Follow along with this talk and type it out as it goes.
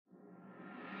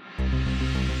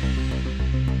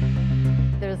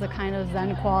There's a kind of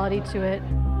Zen quality to it.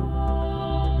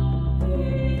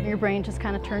 Your brain just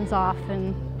kind of turns off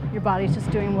and your body's just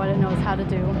doing what it knows how to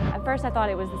do. At first I thought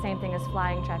it was the same thing as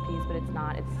flying trapeze, but it's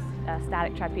not. It's a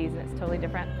static trapeze and it's totally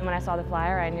different. And when I saw the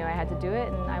flyer, I knew I had to do it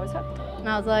and I was hooked. And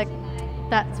I was like,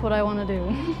 that's what I want to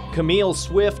do. Camille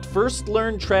Swift first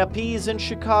learned trapeze in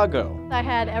Chicago. I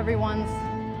had every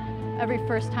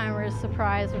first-timer's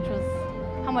surprise, which was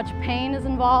how much pain is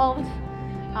involved.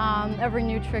 Every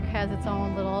new trick has its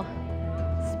own little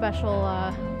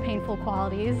special painful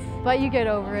qualities, but you get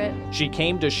over it. She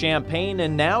came to Champaign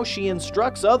and now she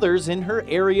instructs others in her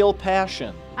aerial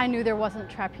passion. I knew there wasn't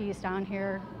trapeze down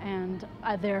here and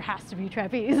there has to be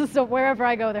trapeze. So wherever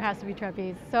I go, there has to be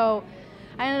trapeze. So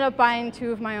I ended up buying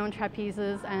 2 of my own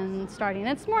trapezes and starting.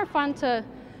 It's more fun to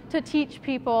teach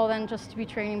people than just to be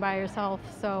training by yourself.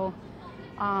 So,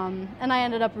 and I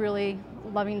ended up really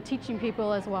loving teaching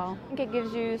people as well. I think it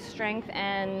gives you strength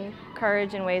and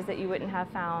courage in ways that you wouldn't have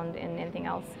found in anything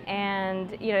else.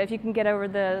 And you know, if you can get over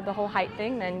the whole height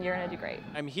thing, then you're gonna do great.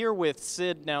 I'm here with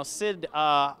Sid. Now, Sid,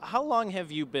 how long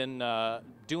have you been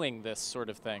doing this sort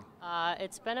of thing?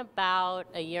 It's been about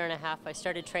a year and a half. I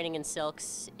started training in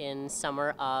silks in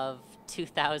summer of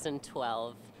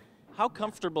 2012. How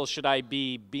comfortable should I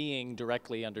be being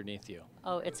directly underneath you?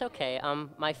 Oh, it's okay.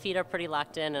 My feet are pretty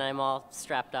locked in and I'm all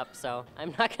strapped up, so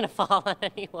I'm not gonna fall on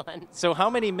anyone. So how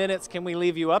many minutes can we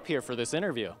leave you up here for this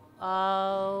interview?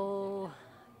 Oh,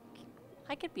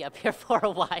 I could be up here for a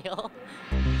while.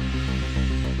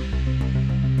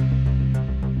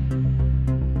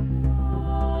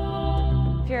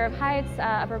 Fear of heights,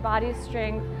 upper body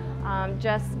strength,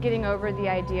 just getting over the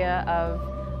idea of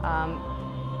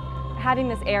having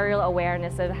this aerial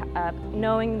awareness of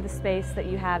knowing the space that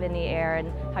you have in the air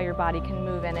and how your body can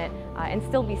move in it and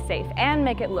still be safe and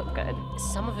make it look good.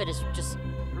 Some of it is just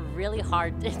really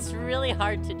hard. It's really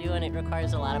hard to do and it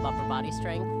requires a lot of upper body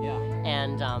strength. Yeah.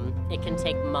 And it can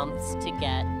take months to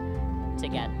get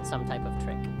some type of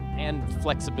trick. And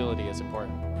flexibility is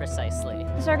important. Precisely.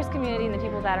 The circus community and the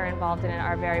people that are involved in it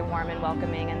are very warm and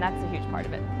welcoming, and that's a huge part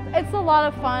of it. It's a lot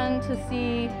of fun to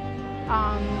see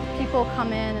people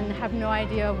come in and have no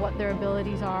idea what their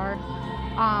abilities are.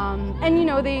 And you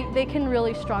know, they can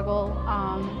really struggle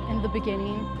in the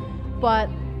beginning, but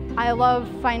I love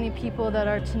finding people that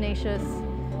are tenacious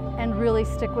and really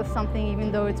stick with something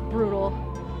even though it's brutal.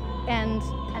 And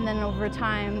then over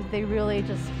time, they really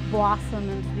just blossom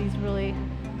into these really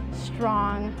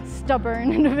strong,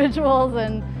 stubborn individuals,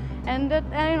 and you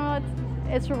know,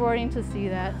 it's rewarding to see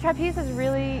that. Trapeze has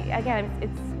really, again,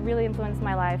 it's really influenced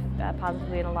my life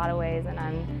positively in a lot of ways, and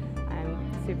I'm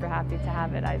super happy to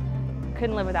have it. I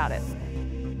couldn't live without it.